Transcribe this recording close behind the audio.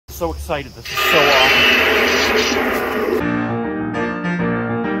so excited. This is so awesome.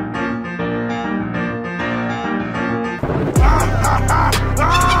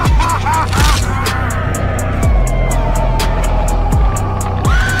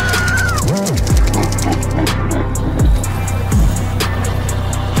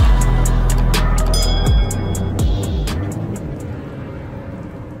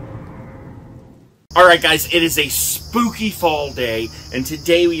 Alright guys, it is a spooky fall day, and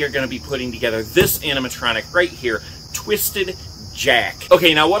today we are going to be putting together this animatronic right here, Twisted Jack.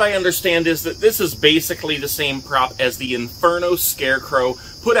 Okay, now what I understand is that this is basically the same prop as the Inferno Scarecrow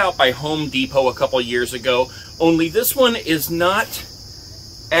put out by Home Depot a couple years ago, only this one is not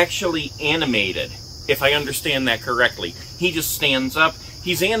actually animated, if I understand that correctly. He just stands up.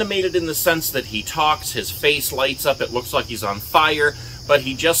 He's animated in the sense that he talks, his face lights up, it looks like he's on fire, but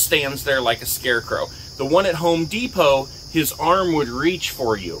he just stands there like a scarecrow. The one at Home Depot, his arm would reach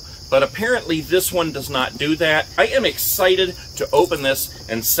for you, but apparently this one does not do that. I am excited to open this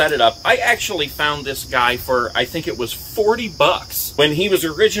and set it up. I actually found this guy for, I think it was 40 bucks. When he was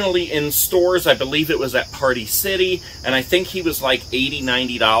originally in stores, I believe it was at Party City, and I think he was like $80,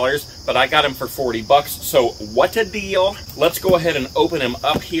 $90, but I got him for 40 bucks, so what a deal. Let's go ahead and open him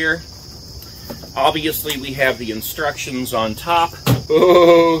up here. Obviously, we have the instructions on top.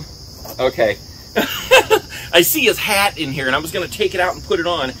 Oh, okay. I see his hat in here, and I was going to take it out and put it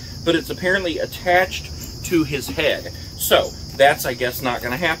on, but it's apparently attached to his head. So, that's, I guess, not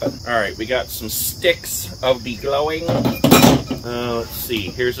going to happen. All right, we got some sticks of the glowing. Let's see.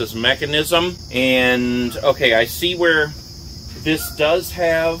 Here's his mechanism. And, okay, I see where this does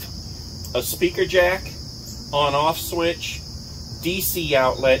have a speaker jack, on-off switch, DC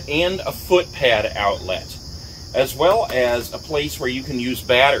outlet, and a foot pad outlet, as well as a place where you can use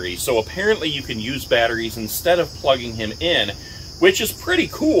batteries. So apparently you can use batteries instead of plugging him in, which is pretty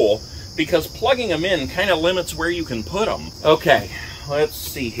cool because plugging them in kind of limits where you can put them. Okay, let's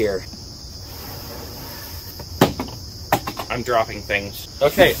see here. I'm dropping things.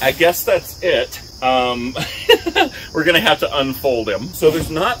 Okay, I guess that's it. We're gonna have to unfold him. So there's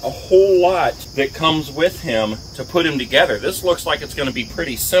not a whole lot that comes with him to put him together. This looks like it's gonna be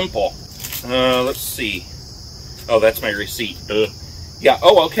pretty simple. Let's see. Oh, that's my receipt. Yeah,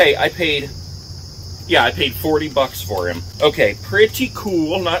 oh, okay, I paid 40 bucks for him. Okay, pretty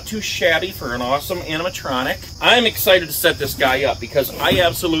cool, not too shabby for an awesome animatronic. I'm excited to set this guy up because I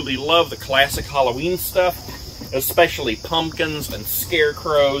absolutely love the classic Halloween stuff, especially pumpkins and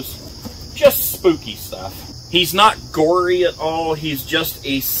scarecrows, just spooky stuff. He's not gory at all, he's just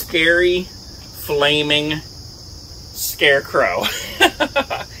a scary, flaming scarecrow.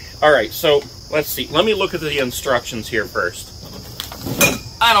 Alright, so let's see. Let me look at the instructions here first.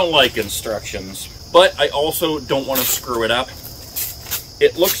 I don't like instructions, but I also don't want to screw it up.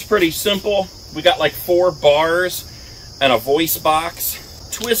 It looks pretty simple. We got like 4 bars and a voice box.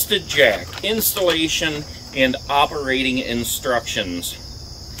 Twisted Jack, installation and operating instructions.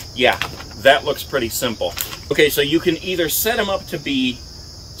 Yeah, that looks pretty simple. Okay, so you can either set him up to be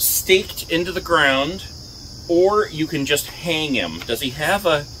staked into the ground, or you can just hang him. Does he have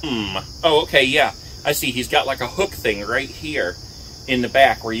a... Oh, okay, yeah. I see. He's got like a hook thing right here in the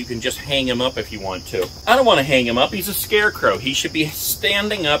back where you can just hang him up if you want to. I don't want to hang him up. He's a scarecrow. He should be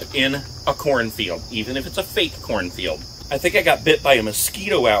standing up in a cornfield, even if it's a fake cornfield. I think I got bit by a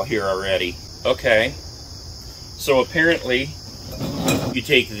mosquito out here already. Okay. So apparently, you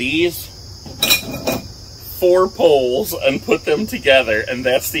take these 4 poles and put them together, and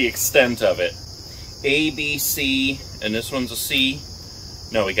that's the extent of it. A, B, C, and this one's a C.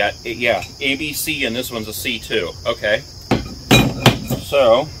 No, we got, yeah, A, B, C, and this one's a C too. Okay.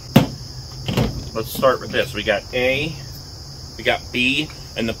 So, let's start with this. We got A, we got B,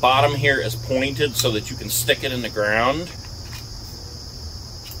 and the bottom here is pointed so that you can stick it in the ground.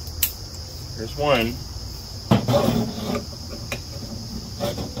 Here's one.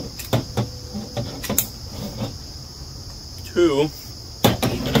 2.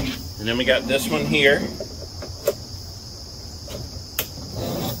 And then we got this one here.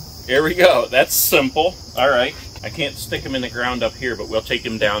 There we go. That's simple. All right. I can't stick him in the ground up here, but we'll take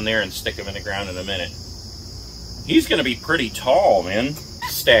him down there and stick him in the ground in a minute. He's going to be pretty tall, man.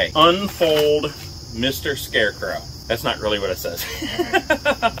 Stay. Unfold Mr. Scarecrow. That's not really what it says.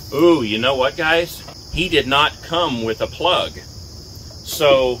 Ooh, you know what, guys? He did not come with a plug.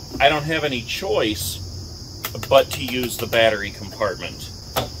 So I don't have any choice but to use the battery compartment.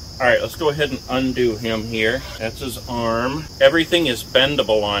 Alright, let's go ahead and undo him here. That's his arm. Everything is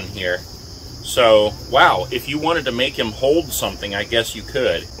bendable on here. So, wow, if you wanted to make him hold something, I guess you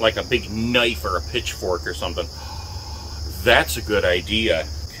could. Like a big knife or a pitchfork or something. That's a good idea.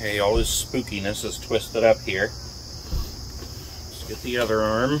 Okay, all his spookiness is twisted up here. Let's get the other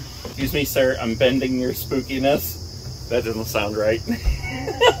arm. Excuse me, sir, I'm bending your spookiness. That doesn't sound right.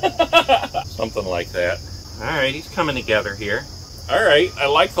 Something like that. All right, he's coming together here. All right, I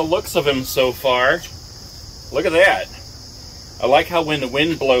like the looks of him so far. Look at that. I like how when the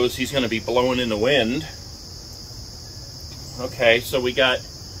wind blows, he's going to be blowing in the wind. Okay, so we got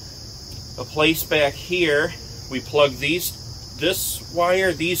a place back here. We plug this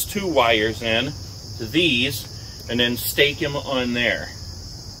wire, these two wires in to these, and then stake him on there.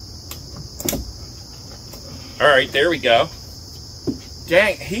 All right, there we go.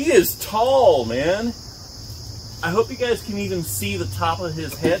 Dang, he is tall, man. I hope you guys can even see the top of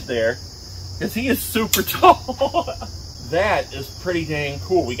his head there, because he is super tall. That is pretty dang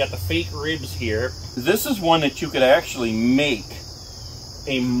cool. We got the fake ribs here. This is one that you could actually make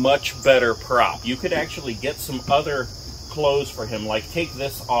a much better prop. You could actually get some other clothes for him, like take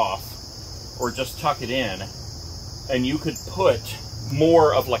this off or just tuck it in, and you could put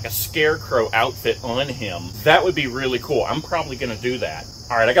more of like a Scarecrow outfit on him. That would be really cool. I'm probably going to do that.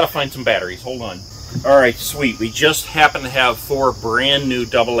 All right, I got to find some batteries. Hold on. All right, sweet. We just happen to have 4 brand new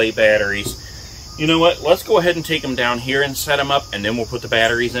AA batteries. You know what? Let's go ahead and take them down here and set them up, and then we'll put the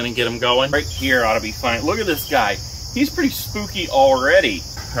batteries in and get them going. Right here ought to be fine. Look at this guy. He's pretty spooky already.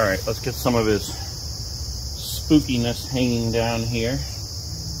 All right, let's get some of his spookiness hanging down here.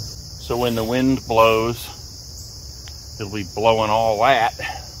 So when the wind blows, it'll be blowing all that.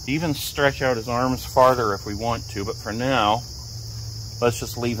 Even stretch out his arms farther if we want to, but for now, let's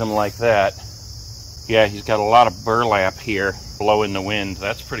just leave him like that. Yeah, he's got a lot of burlap here blowing the wind.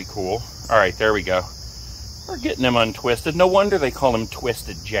 That's pretty cool. All right, there we go. We're getting him untwisted. No wonder they call him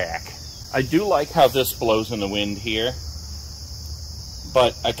Twisted Jack. I do like how this blows in the wind here,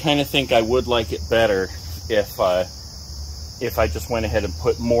 but I kind of think I would like it better if I just went ahead and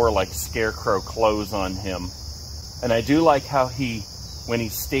put more like Scarecrow clothes on him. And I do like how when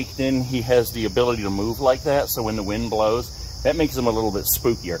he's staked in, he has the ability to move like that, so when the wind blows, that makes him a little bit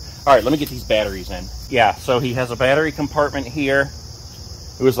spookier. All right, let me get these batteries in. Yeah, so he has a battery compartment here.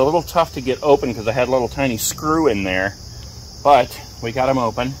 It was a little tough to get open because I had a little tiny screw in there, but we got him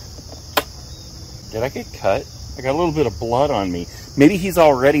open. Did I get cut? I got a little bit of blood on me. Maybe he's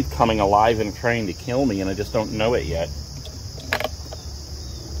already coming alive and trying to kill me and I just don't know it yet.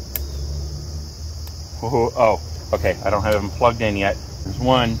 Oh, okay, I don't have him plugged in yet. There's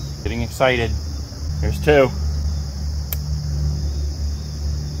one, getting excited. There's 2.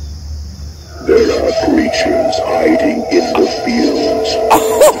 There are creatures hiding in the fields.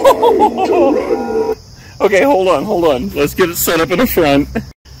 Time to run. Okay, hold on. Let's get it set up in the front.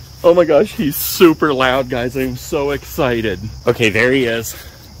 Oh my gosh, he's super loud, guys. I'm so excited. Okay, there he is.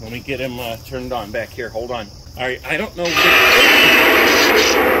 Let me get him turned on back here. Hold on. All right, I don't know.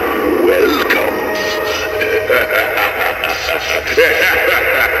 Welcome.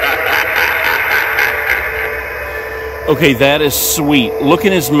 Okay, that is sweet. Look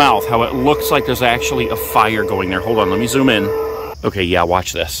in his mouth, how it looks like there's actually a fire going there. Hold on, let me zoom in. Okay, yeah,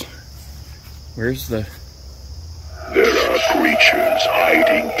 watch this. Where's the... There are creatures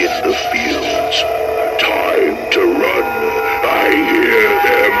hiding in the fields. Time to run. I hear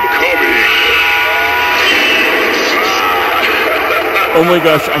them coming. Oh my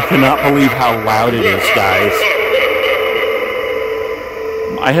gosh, I cannot believe how loud it is, guys.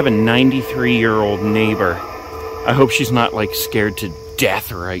 I have a 93-year-old neighbor. I hope she's not, like, scared to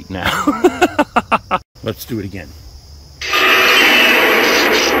death right now. Let's do it again.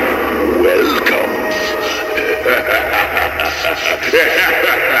 Welcome.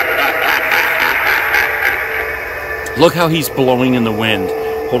 Look how he's blowing in the wind.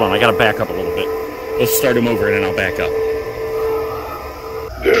 Hold on, I gotta back up a little bit. Let's start him over and then I'll back up.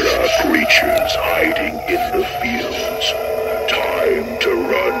 There are creatures hiding in the fields. Time to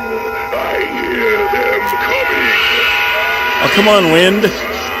run. I hear them coming. Oh, come on, wind.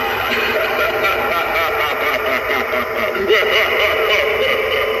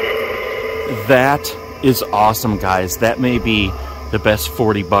 That is awesome, guys. That may be the best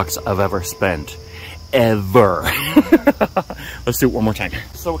 40 bucks I've ever spent. Ever. Let's do it one more time.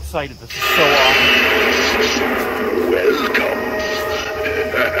 So excited. This is so awesome. Welcome.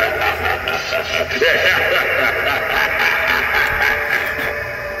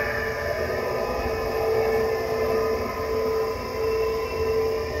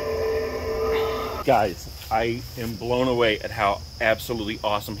 Guys, I am blown away at how absolutely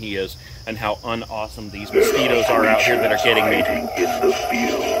awesome he is and how unawesome these mosquitoes are out here that are getting me. In the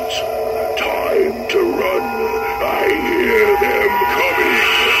fields. Time to run. I hear them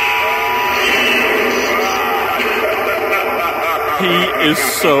He is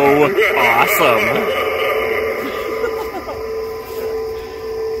so awesome.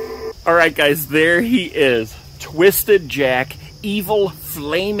 All right, guys, there he is. Twisted Jack, evil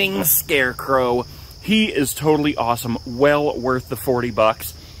flaming Scarecrow. He is totally awesome. Well worth the 40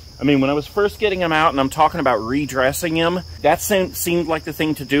 bucks. I mean, when I was first getting him out and I'm talking about redressing him, that seemed like the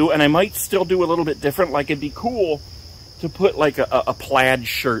thing to do. And I might still do a little bit different. Like, it'd be cool to put like a plaid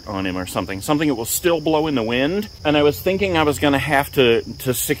shirt on him or something. Something that will still blow in the wind. And I was thinking I was going to have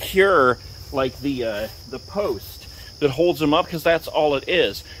to secure like the post that holds him up, because that's all it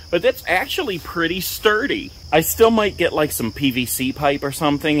is. But that's actually pretty sturdy. I still might get like some PVC pipe or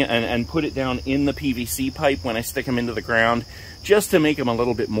something and put it down in the PVC pipe when I stick him into the ground, just to make him a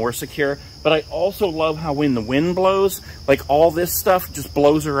little bit more secure. But I also love how when the wind blows, like all this stuff just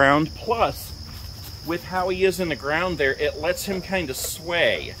blows around. Plus, with how he is in the ground there, it lets him kind of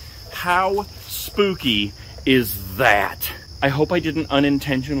sway. How spooky is that? I hope I didn't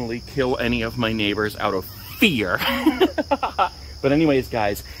unintentionally kill any of my neighbors out of fear. But anyways,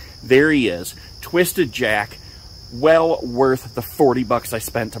 guys, there he is. Twisted Jack. Well worth the 40 bucks I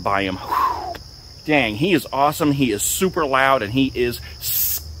spent to buy him. Whew. Dang, he is awesome. He is super loud, and he is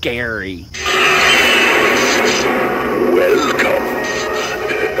scary. Welcome.